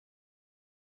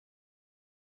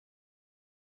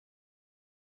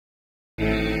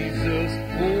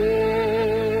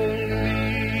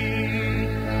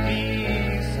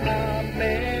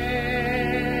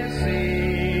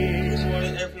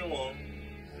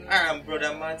I am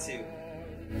Brother Matthew.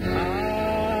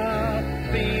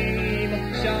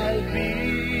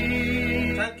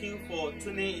 Thank you for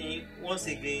tuning in once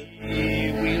again.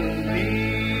 He will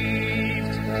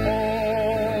lift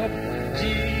up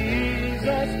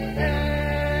Jesus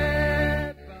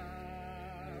ever.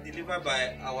 Delivered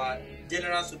by our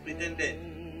General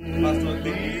Superintendent, Pastor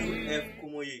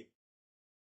Kumuyi.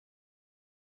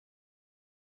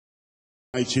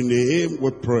 In your name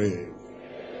we pray.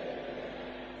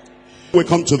 We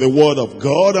come to the word of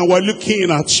God and we're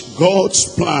looking at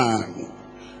God's plan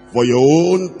for your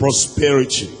own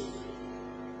prosperity.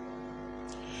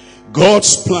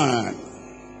 God's plan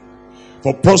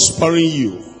for prospering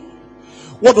you.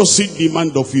 What does he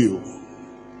demand of you?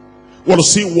 What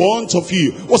does he want of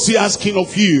you? What's he asking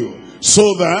of you?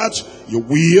 So that you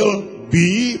will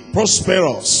be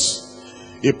prosperous.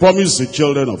 He promised the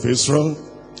children of Israel,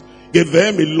 gave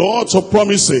them a lot of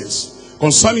promises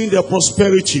concerning their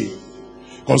prosperity,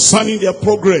 concerning their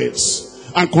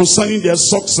progress, and concerning their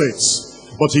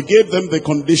success. But he gave them the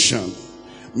condition.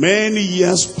 Many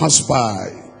years passed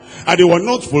by, and they were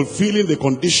not fulfilling the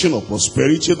condition of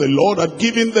prosperity the Lord had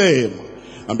given them.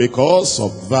 And because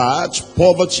of that,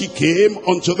 poverty came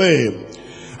unto them.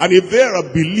 And if there are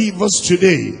believers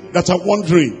today that are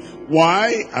wondering,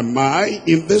 why am I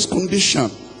in this condition?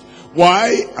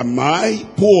 Why am I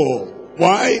poor?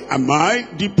 Why am I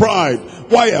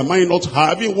deprived? Why am I not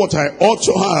having what I ought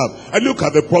to have? I look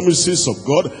at the promises of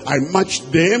God, I match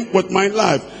them with my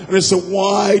life. And there's a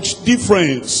wide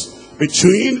difference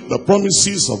between the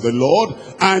promises of the Lord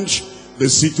and the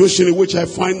situation in which I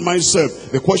find myself.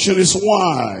 The question is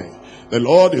why? The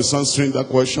Lord is answering that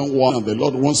question why. And the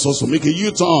Lord wants us to make a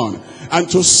U-turn and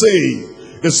to say,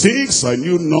 the things I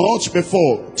knew not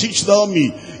before, teach thou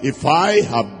me. If I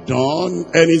have done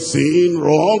anything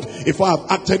wrong, if I have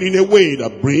acted in a way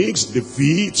that brings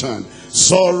defeat and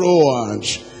sorrow and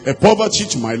a poverty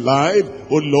to my life,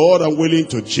 oh Lord, I'm willing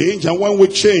to change. And when we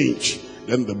change,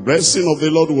 then the blessing of the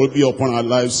Lord will be upon our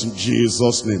lives in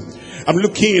Jesus' name. I'm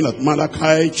looking at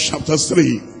Malachi chapter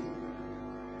 3.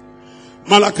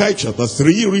 Malachi chapter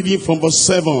 3, reading from verse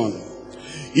 7.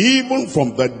 Even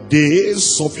from the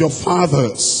days of your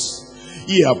fathers,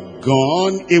 ye have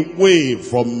gone away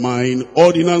from mine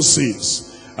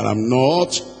ordinances, and have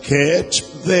not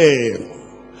kept them.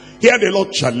 Here the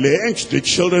Lord challenged the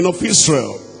children of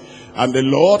Israel, and the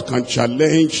Lord can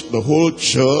challenge the whole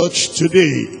church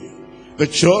today. The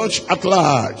church at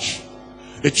large,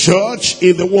 the church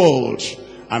in the world,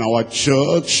 and our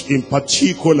church in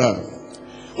particular.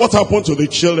 What happened to the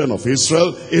children of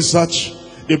Israel is that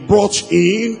they brought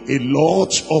in a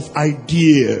lot of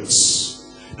ideas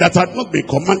that had not been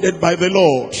commanded by the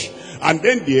Lord. And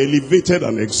then they elevated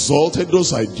and exalted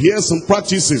those ideas and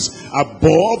practices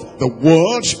above the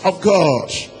word of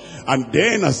God. And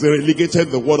then as they relegated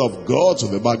the word of God to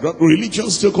the background, religion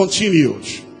still continued.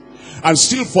 And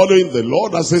still following the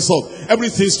Lord as they thought.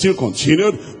 Everything still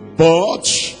continued, but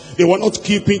they were not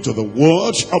keeping to the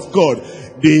word of God.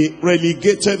 They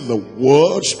relegated the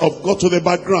word of God to the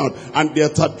background, and their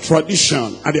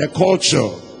tradition and their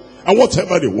culture. And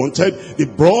whatever they wanted, they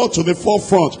brought to the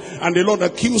forefront. And the Lord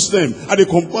accused them, and they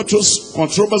combated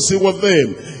controversy with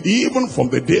them. Even from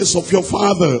the days of your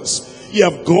fathers, ye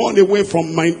have gone away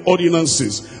from mine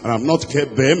ordinances, and have not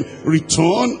kept them.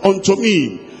 Return unto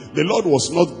me. The Lord was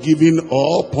not giving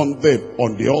up on them.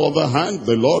 On the other hand,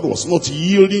 the Lord was not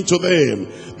yielding to them.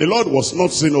 The Lord was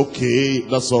not saying, okay,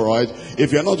 that's all right.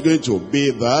 If you're not going to obey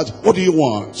that, what do you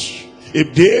want?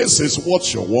 If this is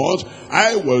what you want,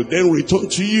 I will then return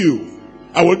to you.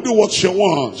 I will do what you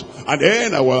want. And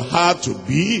then I will have to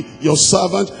be your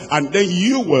servant. And then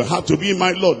you will have to be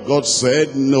my Lord. God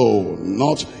said, no,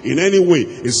 not in any way.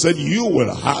 He said, you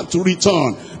will have to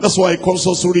return. That's why he calls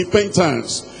us to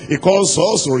repentance. He calls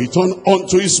us to return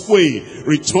unto his way.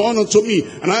 Return unto me,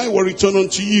 and I will return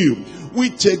unto you. We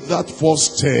take that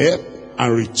first step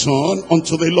and return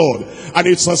unto the Lord. And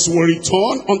it's as we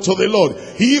return unto the Lord,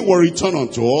 he will return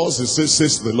unto us. It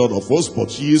says the Lord of hosts, but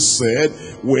he said,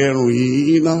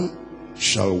 wherein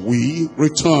shall we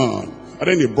return? And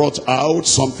then he brought out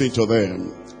something to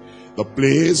them. The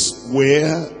place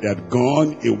where they had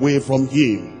gone away from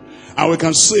him. And we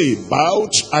can say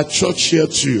about our church here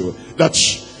too, that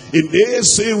in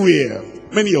this area,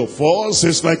 many of us,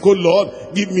 it's like, oh Lord,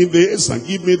 give me this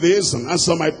and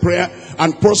answer my prayer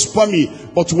and prosper me.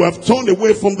 But we have turned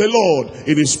away from the Lord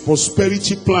in his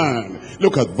prosperity plan.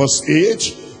 Look at verse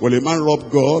 8. Will a man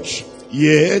rob God?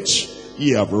 Yet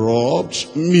ye have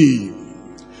robbed me.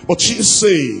 But ye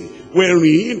say,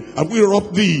 wherein have we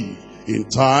robbed thee? In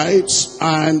tithes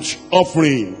and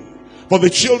offering. For the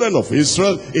children of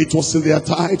Israel, it was in their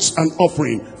tithes and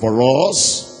offering. For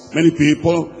us, many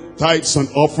people, tithes and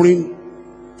offering,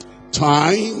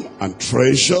 time and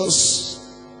treasures,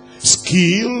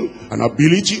 skill and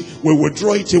ability, we will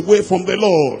draw it away from the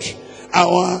Lord.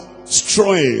 Our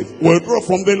strength will draw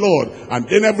from the Lord, and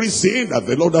then everything that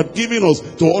the Lord had given us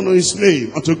to honor his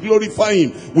name and to glorify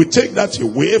him, we take that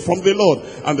away from the Lord.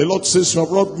 And the Lord says, you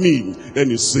have robbed me. Then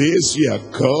he says, ye are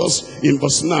cursed in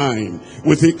verse 9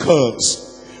 with a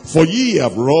curse, for ye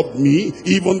have robbed me,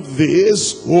 even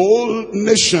this whole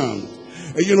nation.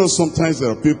 And you know, sometimes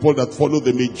there are people that follow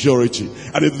the majority,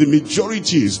 and if the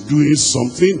majority is doing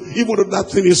something, even though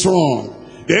that thing is wrong,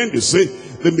 then they say,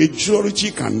 the majority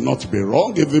cannot be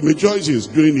wrong. If the majority is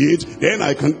doing it, then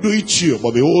I can do it too.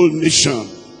 But the whole nation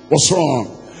was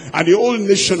wrong. And the whole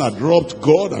nation had robbed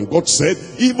God, and God said,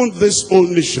 even this whole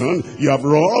nation, you have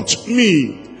robbed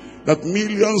me. That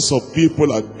millions of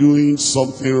people are doing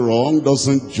something wrong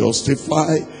doesn't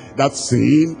justify that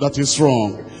thing that is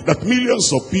wrong. That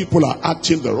millions of people are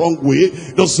acting the wrong way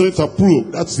doesn't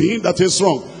approve that thing that is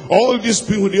wrong. All these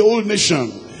people, the whole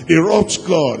nation, they robbed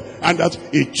God. And that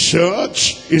a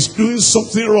church is doing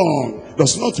something wrong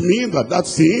does not mean that that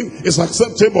thing is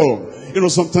acceptable. You know,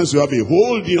 sometimes you have a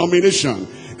whole denomination.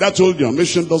 That whole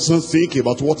denomination doesn't think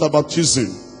about water baptism.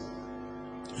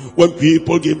 When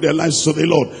people give their lives to the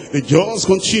Lord, they just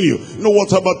continue. You know,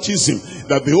 water baptism,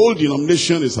 that the whole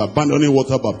denomination is abandoning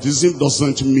water baptism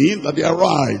doesn't mean that they are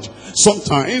right.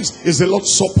 Sometimes it's the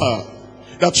Lord's Supper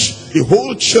that the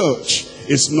whole church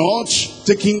is not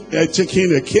taking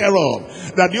care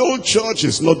of. That the whole church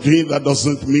is not doing that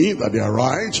doesn't mean that they are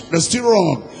right. They're still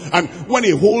wrong. And when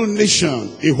a whole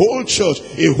nation, a whole church,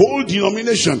 a whole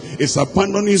denomination is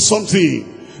abandoning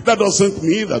something, that doesn't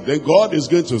mean that then God is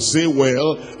going to say,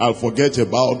 well, I'll forget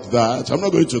about that. I'm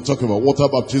not going to talk about water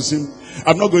baptism.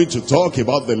 I'm not going to talk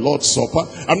about the Lord's Supper.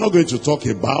 I'm not going to talk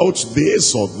about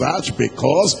this or that,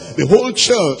 because the whole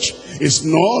church is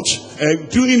not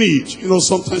doing it. You know,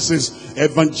 sometimes it's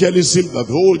evangelism that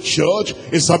the whole church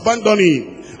is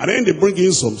abandoning. And then they bring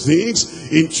in some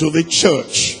things into the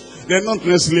church. They're not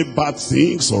necessarily bad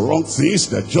things or wrong things.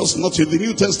 They're just not in the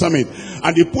New Testament.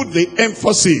 And they put the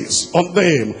emphasis on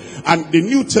them. And the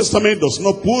New Testament does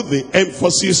not put the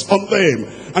emphasis on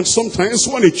them. And sometimes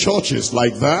when a church is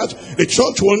like that, the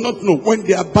church will not know when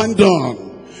they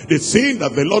abandon the thing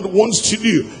that the Lord wants to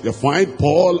do. You find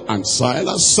Paul and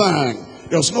Silas sang.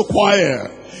 There was no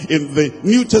choir in the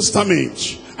New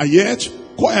Testament. And yet,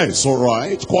 choir is all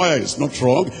right. Choir is not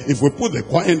wrong if we put the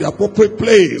choir in the appropriate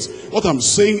place. What I'm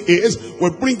saying is,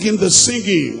 we're bringing the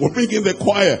singing, we're bringing the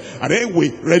choir, and then we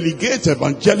relegate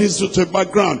evangelism to the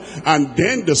background. And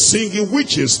then the singing,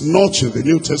 which is not in the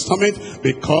New Testament,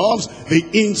 becomes the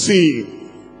in thing.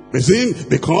 The thing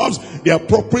becomes the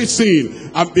appropriate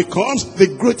thing, and becomes the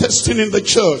greatest thing in the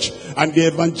church. And the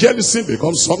evangelism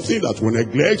becomes something that we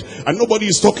neglect, and nobody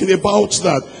is talking about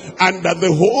that. And that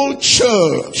the whole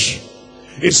church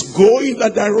is going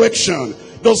that direction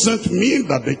doesn't mean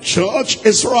that the church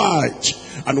is right.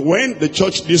 And when the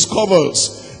church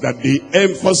discovers that the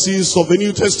emphasis of the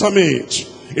New Testament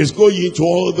is going into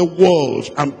all the world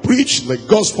and preach the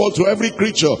gospel to every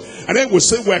creature, and then we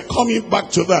say we're coming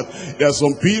back to that. There are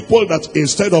some people that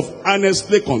instead of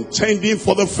earnestly contending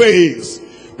for the faith,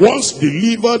 once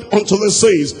delivered unto the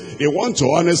saints, they want to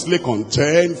honestly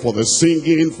contend for the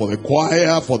singing, for the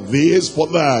choir, for this, for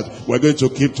that. We're going to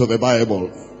keep to the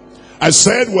Bible. I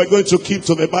said we're going to keep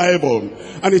to the Bible.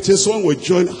 And it is when we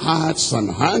join hearts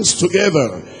and hands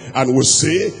together and we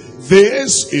say,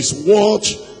 this is what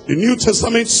the New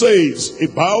Testament says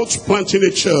about planting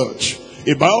a church,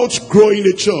 about growing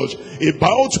a church,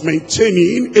 about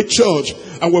maintaining a church,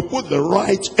 and we put the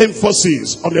right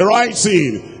emphasis on the right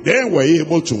thing, then we're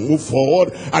able to move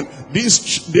forward. And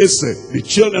the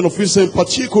children of Israel in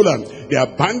particular, they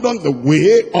abandoned the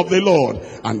way of the Lord.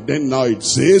 And then now it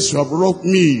says, you have robbed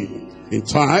me in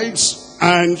tithes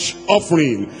and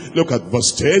offering. Look at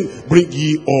verse 10. Bring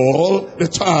ye all the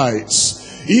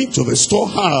tithes into the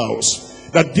storehouse,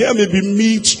 that there may be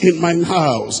meat in mine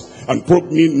house. And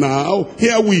probe me now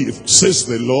herewith, says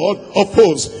the Lord of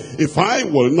hosts, if I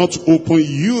will not open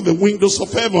you the windows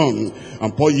of heaven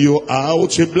and pour you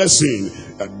out a blessing,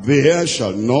 that there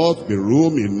shall not be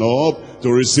room enough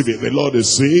to receive it. The Lord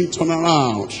is saying, turn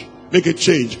around. Make a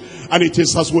change. And it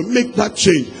is as we make that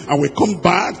change and we come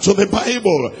back to the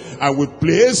Bible and we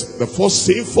place the first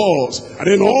thing first, and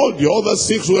then all the other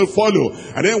things will follow.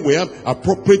 And then we have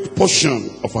appropriate portion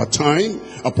of our time,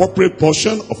 appropriate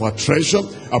portion of our treasure,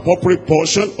 appropriate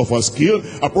portion of our skill,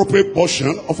 appropriate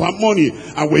portion of our money.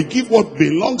 And we give what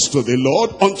belongs to the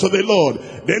Lord unto the Lord.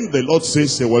 Then the Lord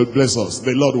says he will bless us.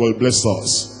 The Lord will bless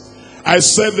us. I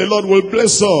said the Lord will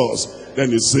bless us.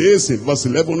 Then it says in verse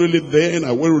 11, only then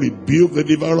I will rebuke the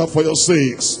devourer for your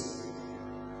sakes.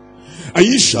 And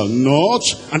ye shall not,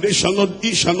 and he shall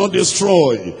not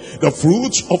destroy the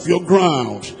fruit of your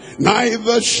ground,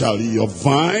 neither shall your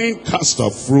vine cast her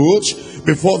fruit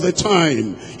before the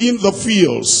time. In the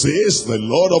field, says the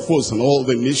Lord of hosts, and all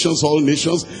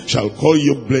nations shall call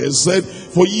you blessed,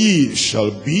 for ye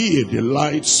shall be a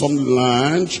delightsome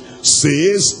land,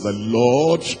 says the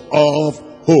Lord of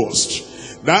hosts.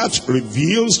 That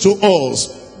reveals to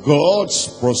us God's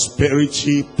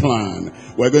prosperity plan.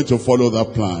 We're going to follow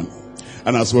that plan.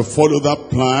 And as we follow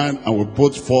that plan and we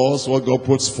put first what God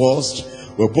puts first,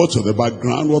 we put to the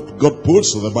background what God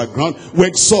puts to the background, we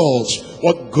exalt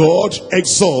what God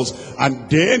exalts, and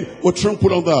then we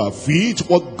trample under our feet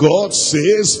what God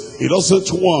says he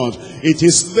doesn't want. It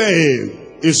is then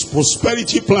his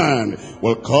prosperity plan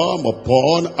will come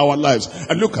upon our lives.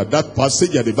 And look at that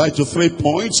passage. I divide to 3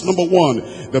 points. Number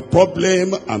 1, the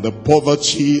problem and the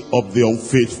poverty of the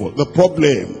unfaithful. The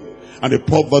problem and the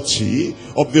poverty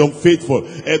of the unfaithful.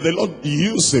 The Lord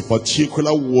used a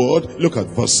particular word. Look at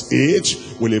verse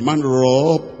 8. Will a man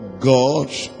rob God?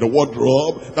 The word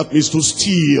rob, that means to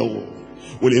steal.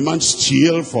 Will a man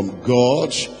steal from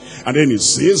God? And then it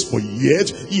says, for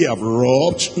yet ye have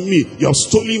robbed me. You have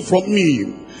stolen from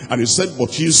me. And he said,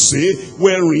 but you say,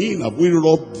 wherein have we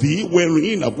robbed thee?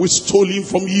 Wherein have we stolen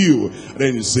from you? And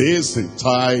then it says, in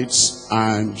tithes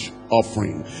and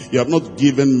offering. You have not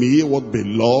given me what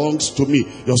belongs to me.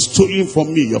 You have stolen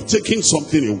from me. You have taken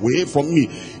something away from me.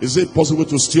 Is it possible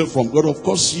to steal from God? Of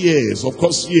course, yes. Of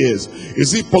course, yes.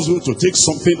 Is it possible to take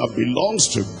something that belongs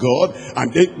to God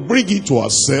and then bring it to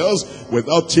ourselves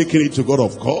without taking it to God?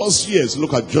 Of course, yes.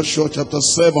 Look at Joshua chapter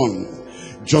 7.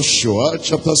 Joshua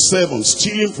chapter 7.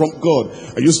 Stealing from God.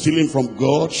 Are you stealing from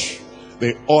God?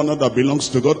 The honor that belongs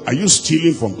to God. Are you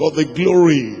stealing from God? The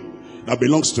glory that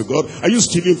belongs to God. Are you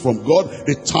stealing from God?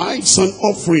 The tithes and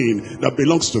offering that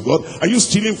belongs to God. Are you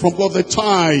stealing from God? The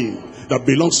time that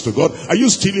belongs to God. Are you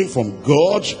stealing from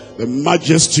God? The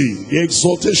majesty, the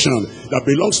exaltation that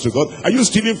belongs to God. Are you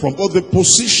stealing from God? The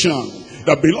position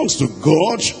that belongs to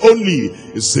God only.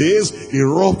 It says he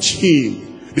robbed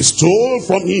him. They stole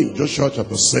from him. Joshua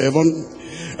chapter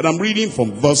 7. And I'm reading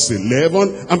from verse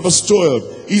 11 and verse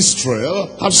 12.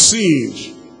 Israel have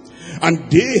sinned,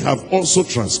 and they have also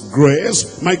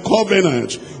transgressed my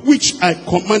covenant, which I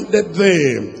commanded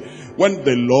them. When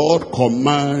the Lord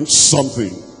commands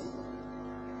something,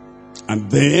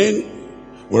 and then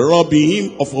we rob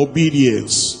him of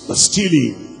obedience, the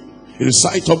stealing in the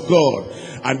sight of God,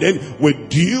 and then we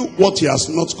do what he has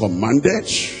not commanded.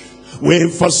 We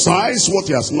emphasize what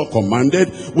he has not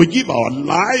commanded. We give our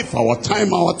life, our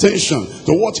time, our attention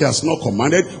to what he has not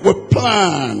commanded. We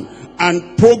plan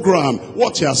and program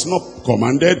what he has not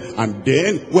commanded, and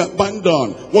then we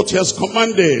abandon what he has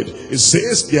commanded. It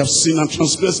says they have sinned and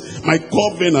transgressed my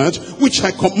covenant, which I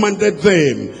commanded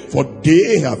them. For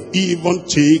they have even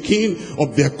taken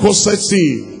of their cursed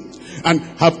sin, and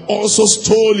have also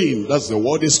stolen. That's the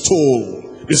word, is stole.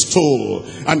 They stole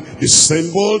and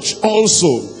dissembled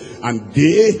also. And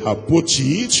they have put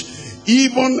it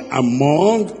even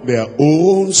among their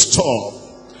own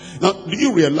stuff. Now, do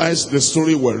you realize the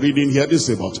story we're reading here? This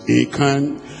is about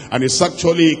Achan. And it's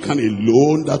actually Achan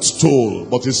alone that stole.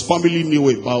 But his family knew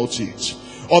about it.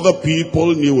 Other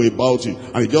people knew about it.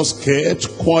 And he just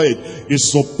kept quiet. They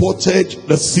supported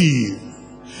the thief.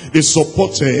 They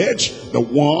supported the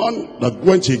one that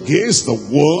went against the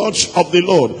word of the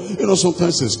Lord. You know,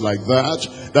 sometimes it's like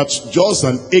that. That's just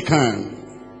an Achan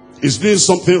is doing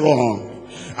something wrong,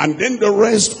 and then the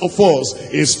rest of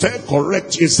us, instead of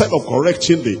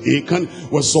correcting the Achan,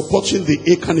 we're supporting the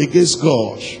Achan against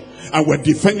God, and we're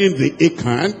defending the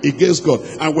Achan against God,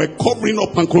 and we're covering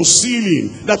up and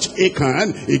concealing that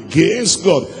Achan against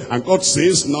God. And God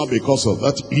says, now because of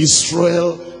that,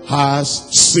 Israel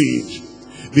has sinned.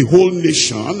 The whole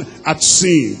nation had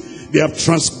sinned. They have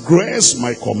transgressed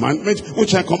my commandment,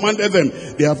 which I commanded them.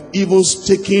 They have even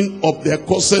taken up their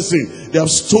cursed sin. They have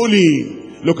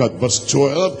stolen. Look at verse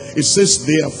 12. It says,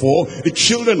 therefore, the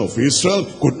children of Israel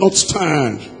could not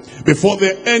stand before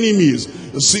their enemies.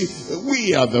 You see,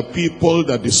 we are the people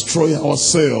that destroy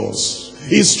ourselves.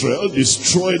 Israel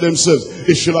destroyed themselves.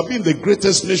 They should have been the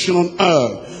greatest nation on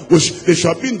earth. They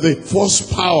should have been the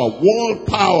first power, world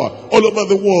power, all over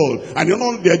the world, and in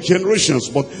all their generations.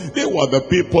 But they were the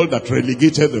people that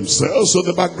relegated themselves to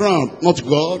the background, not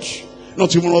God.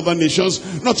 Not even other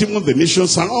nations, not even the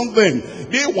nations around them.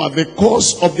 They were the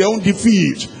cause of their own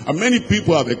defeat. And many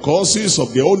people are the causes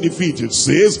of their own defeat. It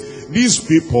says, these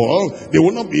people, they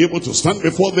will not be able to stand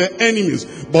before their enemies,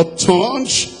 but turned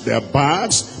their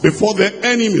backs before their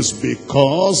enemies,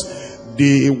 because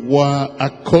they were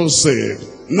accursed.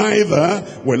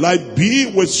 Neither will I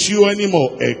be with you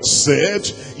anymore,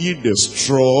 except ye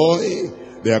destroy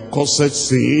the accursed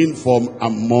sin from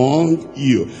among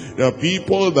you. There are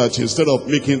people that instead of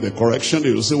making the correction,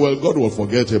 they will say, well, God will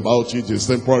forget about it. It's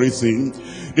a temporary thing.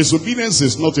 Disobedience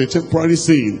is not a temporary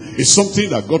thing. It's something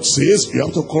that God says, you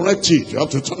have to correct it. You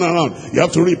have to turn around. You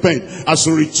have to repent. As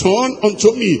you return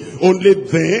unto me, only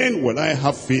then will I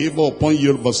have favor upon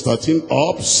you. Verse 13,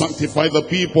 up, sanctify the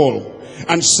people.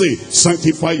 And say,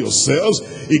 sanctify yourselves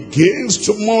against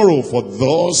tomorrow. For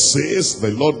thus says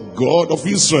the Lord God of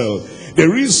Israel,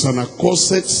 there is an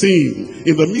accursed sin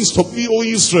in the midst of thee, O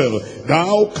Israel.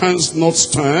 Thou canst not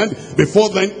stand before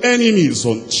thine enemies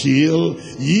until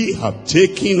ye have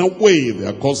taken away the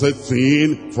accursed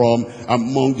thing from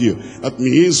among you. That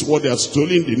means what they are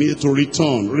stolen, they need to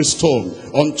restore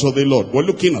unto the Lord. We're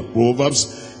looking at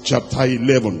Proverbs chapter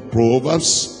 11.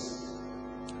 Proverbs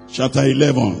chapter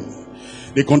 11.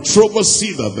 The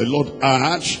controversy that the Lord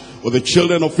had with the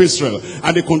children of Israel,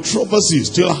 and the controversy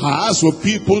still has with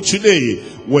people today,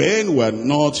 when we're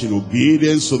not in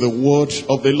obedience to the word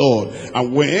of the Lord,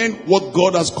 and when what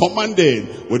God has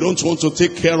commanded, we don't want to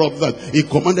take care of that. He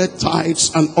commanded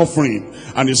tithes and offering,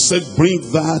 and he said, bring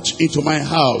that into my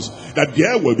house, that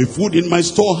there will be food in my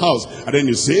storehouse. And then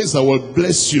he says, I will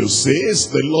bless you,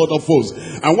 says the Lord of hosts.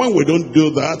 And when we don't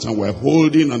do that, and we're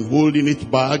holding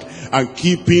it back and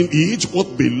keeping it,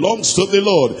 what belongs to the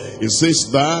Lord, he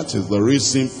says that is the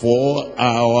reason for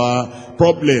our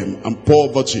problem and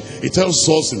poverty. It tells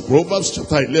us in Proverbs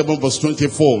chapter 11 verse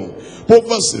 24.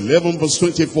 Proverbs 11 verse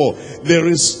 24. There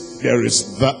is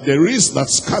that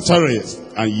scattereth,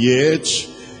 and yet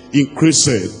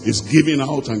increaseth. Is giving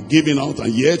out, and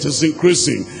yet is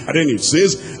increasing. And then it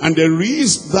says, and there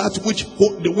is that which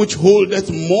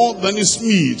holdeth more than is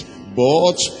meet,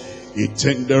 but it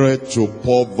tendereth to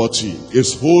poverty.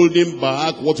 Is holding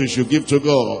back what he should give to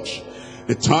God.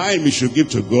 The time he should give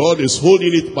to God is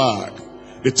holding it back.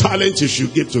 The talent he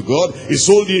should give to God is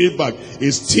holding it back.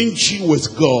 Is stingy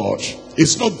with God.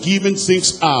 It's not giving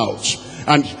things out.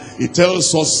 And it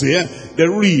tells us here,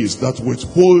 there is that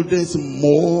withholdeth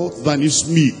more than is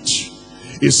meet.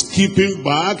 Is keeping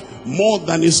back more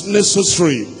than is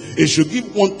necessary. He should give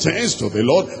 1/10 to the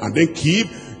Lord, and then keep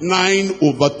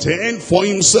 9/10 for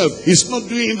himself. He's not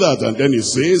doing that. And then he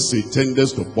says he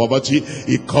tenders to poverty.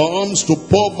 He comes to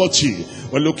poverty.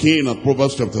 We're looking at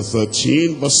Proverbs chapter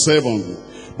 13 verse 7.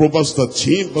 Proverbs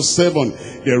 13 verse 7.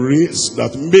 There is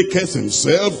that maketh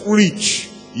himself rich,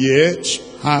 yet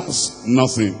has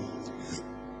nothing.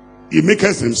 He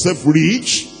maketh himself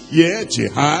rich, yet he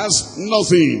has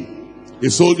nothing.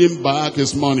 He's holding back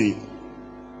his money,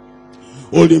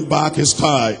 holding back his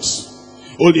tithes,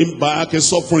 holding back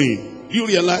his offering. You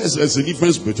realize there's a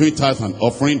difference between tithe and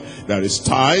offering. There is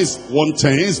tithe,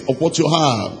 1/10 of what you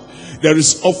have. There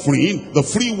is offering, the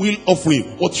free will offering,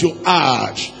 what you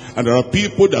add. And there are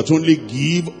people that only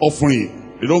give offering.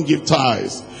 They don't give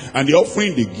tithe. And the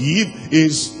offering they give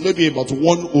is maybe about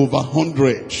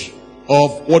 1/100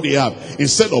 of what they have.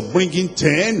 Instead of bringing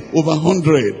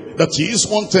 10/100, that is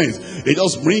 1/10. They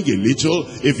just bring a little.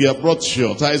 If you have brought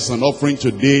your tithes and offering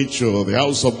today to the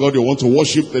house of God, you want to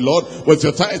worship the Lord with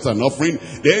your tithes and offering,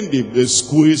 then they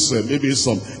squeeze maybe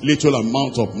some little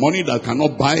amount of money that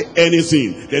cannot buy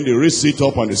anything. Then they raise it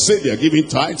up and they say they are giving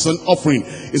tithes and offering.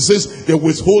 It says they're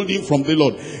withholding from the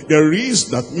Lord. There is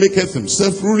that maketh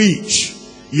himself rich,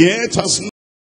 yet has